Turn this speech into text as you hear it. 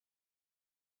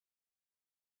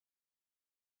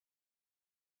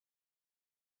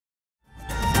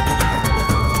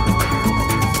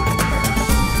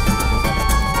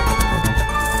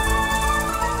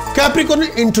Capricorn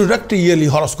introductory yearly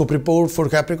horoscope report for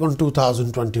Capricorn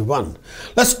 2021.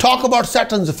 Let's talk about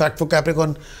Saturn's effect for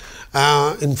Capricorn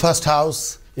in first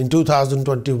house in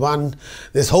 2021.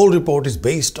 This whole report is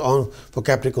based on for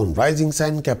Capricorn rising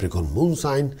sign, Capricorn moon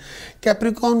sign.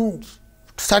 Capricorn,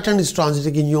 Saturn is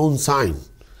transiting in your own sign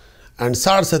and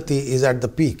Saraswati is at the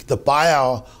peak. The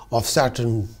paya of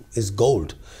Saturn is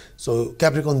gold. So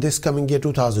Capricorn, this coming year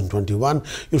 2021,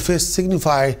 you'll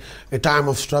signify a time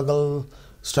of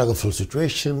struggleful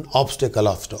situation, obstacle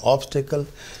after obstacle,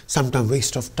 sometimes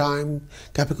waste of time.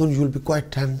 Capricorn, you will be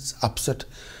quite tense, upset,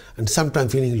 and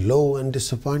sometimes feeling low and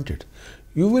disappointed.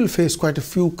 You will face quite a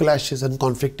few clashes and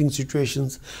conflicting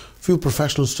situations, few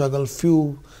professional struggle,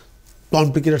 few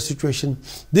complicated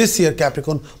situations. This year,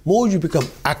 Capricorn, more you become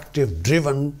active,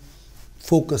 driven,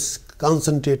 focus,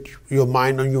 concentrate your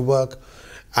mind on your work,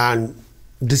 and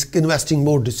investing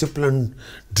more discipline,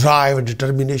 drive, and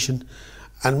determination,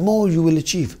 and more you will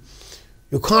achieve.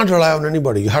 You can't rely on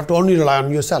anybody. You have to only rely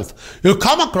on yourself. You'll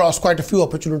come across quite a few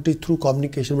opportunities through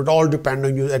communication, but all depend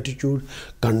on your attitude,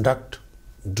 conduct,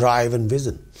 drive, and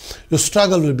vision. Your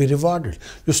struggle will be rewarded.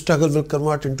 Your struggle will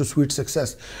convert into sweet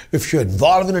success. If you're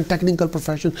involved in a technical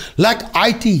profession like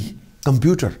IT,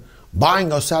 computer,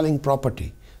 buying or selling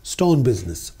property, stone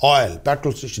business, oil,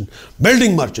 petrol station,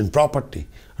 building merchant, property,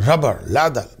 rubber,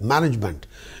 leather, management,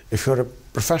 if you're a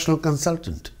professional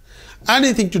consultant,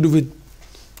 anything to do with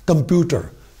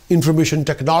computer, information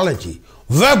technology,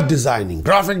 web designing,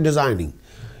 graphic designing,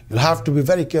 you'll have to be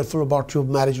very careful about your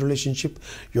marriage relationship,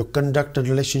 your conduct and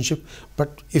relationship.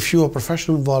 But if you are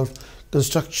professional involved,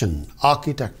 construction,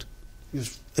 architect, your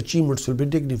achievements will be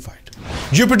dignified.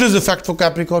 Jupiter's effect for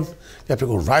Capricorn,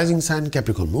 Capricorn rising sign,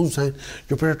 Capricorn moon sign,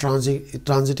 Jupiter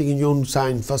transiting in your own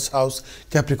sign, first house,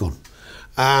 Capricorn.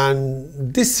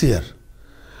 And this year,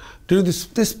 during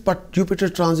but Jupiter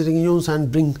transiting in your own sign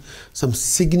bring some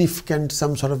significant,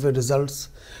 some sort of results.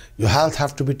 Your health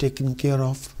have to be taken care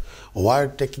of.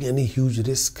 Avoid taking any huge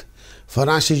risk.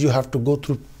 Financially, you have to go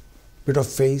through a bit of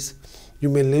phase. You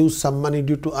may lose some money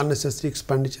due to unnecessary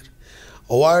expenditure.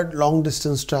 Avoid long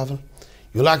distance travel.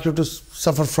 You're likely to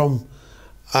suffer from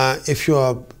if you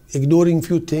are ignoring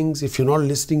few things, if you're not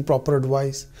listening proper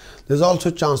advice. There's also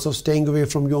a chance of staying away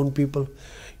from your own people.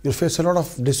 You'll face a lot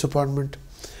of disappointment.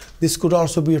 This could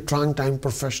also be a trying time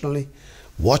professionally.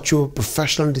 Watch your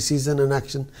professional decision and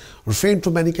action. Refrain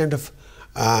from any kind of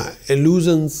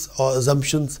illusions or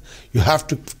assumptions. You have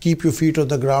to keep your feet on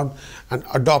the ground and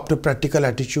adopt a practical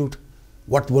attitude.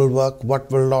 What will work, what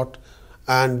will not.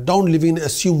 And don't live in an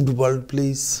assumed world,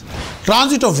 please.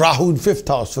 Transit of Rahu in 5th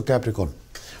house for Capricorn.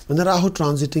 When the Rahu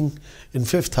transiting in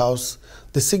 5th house,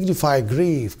 they signify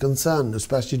grief, concern,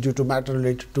 especially due to matter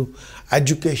related to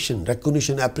education,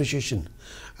 recognition, appreciation,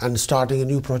 and starting a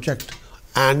new project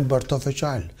and birth of a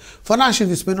child. Financially,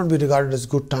 this may not be regarded as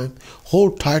good time.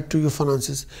 Hold tight to your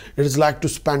finances. It is like to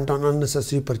spend on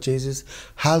unnecessary purchases.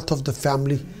 Health of the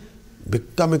family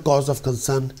become a cause of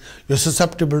concern. You're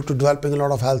susceptible to developing a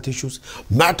lot of health issues.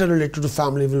 Matter related to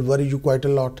family will worry you quite a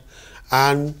lot.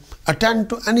 And attend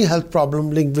to any health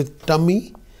problem linked with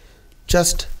tummy,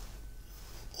 chest,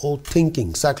 or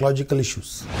thinking, psychological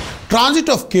issues. Transit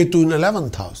of Ketu in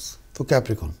 11th house for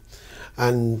Capricorn.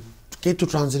 And Ketu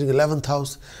transiting 11th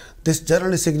house, this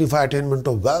generally signifies attainment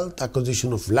of wealth,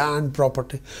 acquisition of land,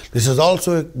 property. This is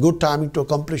also a good timing to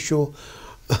accomplish your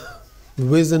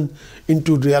vision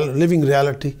into living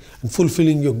reality and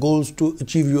fulfilling your goals to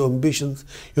achieve your ambitions.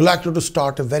 You're likely to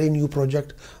start a very new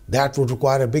project that would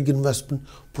require a big investment,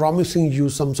 promising you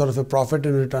some sort of a profit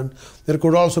in return. There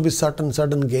could also be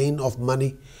certain gain of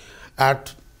money.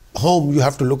 At home, you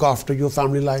have to look after your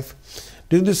family life.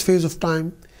 During this phase of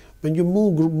time, when your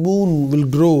moon will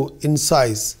grow in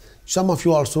size, some of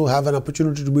you also have an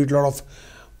opportunity to meet a lot of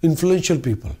influential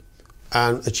people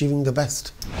and achieving the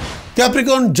best.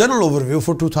 Capricorn general overview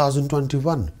for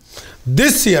 2021.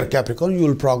 This year, Capricorn, you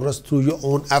will progress through your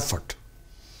own effort.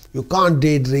 You can't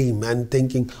daydream and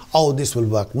thinking, oh, this will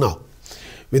work. No.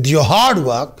 With your hard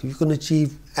work, you can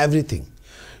achieve everything.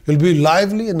 You'll be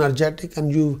lively, energetic,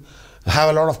 and you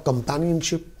have a lot of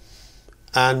companionship,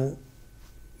 and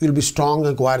you'll be strong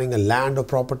acquiring a land or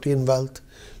property and wealth.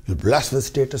 You'll be blessed with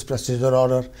status, prestige, or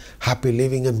honor, happy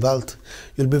living and wealth.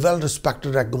 You'll be well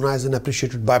respected, recognized, and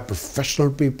appreciated by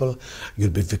professional people.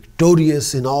 You'll be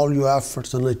victorious in all your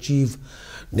efforts and achieve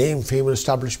name, fame, and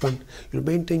establishment. You'll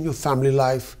maintain your family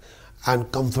life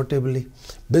and comfortably.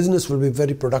 Business will be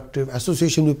very productive.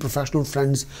 Association with professional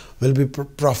friends will be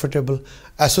profitable.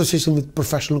 Association with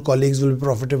professional colleagues will be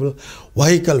profitable.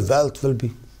 Vehicle wealth will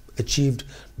be achieved.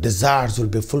 Desires will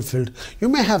be fulfilled. You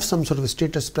may have some sort of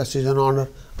status, prestige, and honor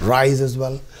rise as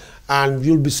well. and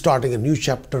you'll be starting a new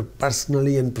chapter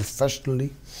personally and professionally.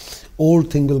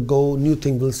 Old thing will go, new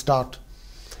thing will start,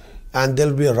 and there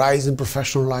will be a rise in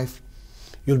professional life.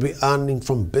 You'll be earning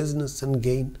from business and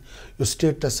gain. Your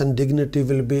status and dignity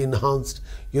will be enhanced.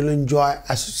 You'll enjoy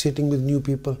associating with new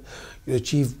people. You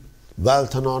achieve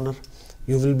wealth and honor.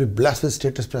 You will be blessed with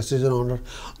status, prestige and honor.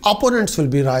 Opponents will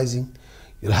be rising.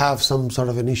 You'll have some sort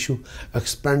of an issue.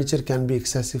 Expenditure can be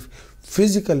excessive.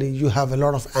 Physically, you have a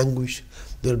lot of anguish.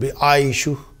 There will be eye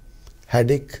issue,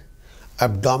 headache,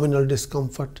 abdominal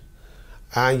discomfort,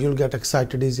 and you'll get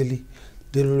excited easily.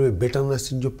 There will be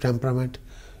bitterness in your temperament.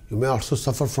 You may also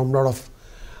suffer from a lot of,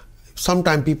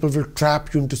 sometimes people will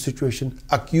trap you into situation,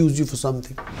 accuse you for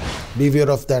something.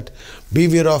 Beware of that.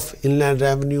 Beware of inland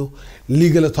revenue,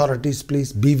 legal authorities,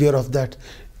 please beware of that.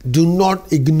 Do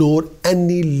not ignore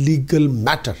any legal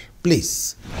matter,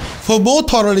 please. For more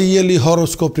thoroughly yearly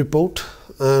horoscope report,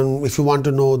 and if you want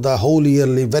to know the whole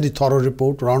yearly very thorough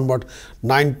report, around about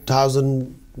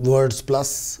 9,000 words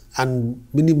plus and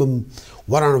minimum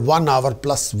 1 hour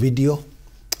plus video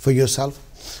for yourself.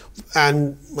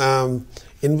 And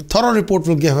in thorough report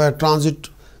will give a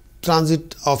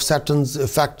transit of Saturn's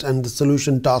effect and the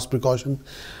solution, task, precaution,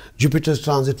 Jupiter's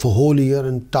transit for whole year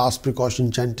and task,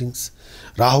 precaution, chantings,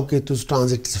 Rahu Ketu's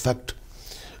transit's effect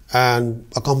and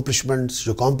accomplishments,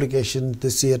 your complications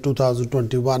this year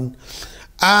 2021,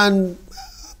 and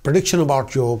prediction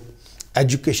about your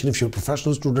education if you're a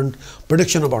professional student,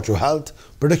 prediction about your health,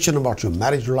 prediction about your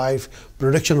marriage life,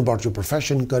 prediction about your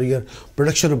profession, career,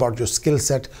 prediction about your skill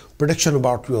set, prediction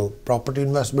about your property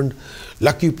investment,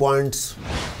 lucky points,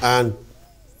 and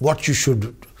what you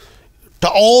should,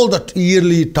 all the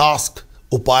yearly task,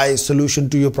 upay, solution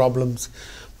to your problems,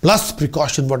 plus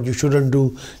precaution, what you shouldn't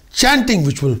do, chanting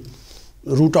which will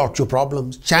root out your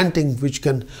problems, chanting which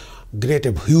can create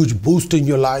a huge boost in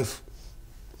your life,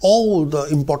 all the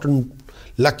important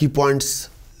lucky points,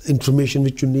 information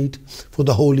which you need for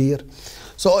the whole year.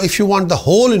 So if you want the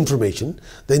whole information,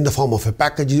 then in the form of a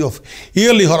package of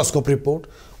yearly horoscope report,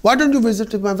 why don't you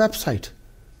visit my website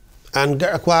and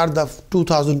acquire the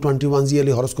 2021's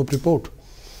yearly horoscope report.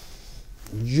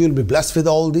 You'll be blessed with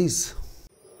all these.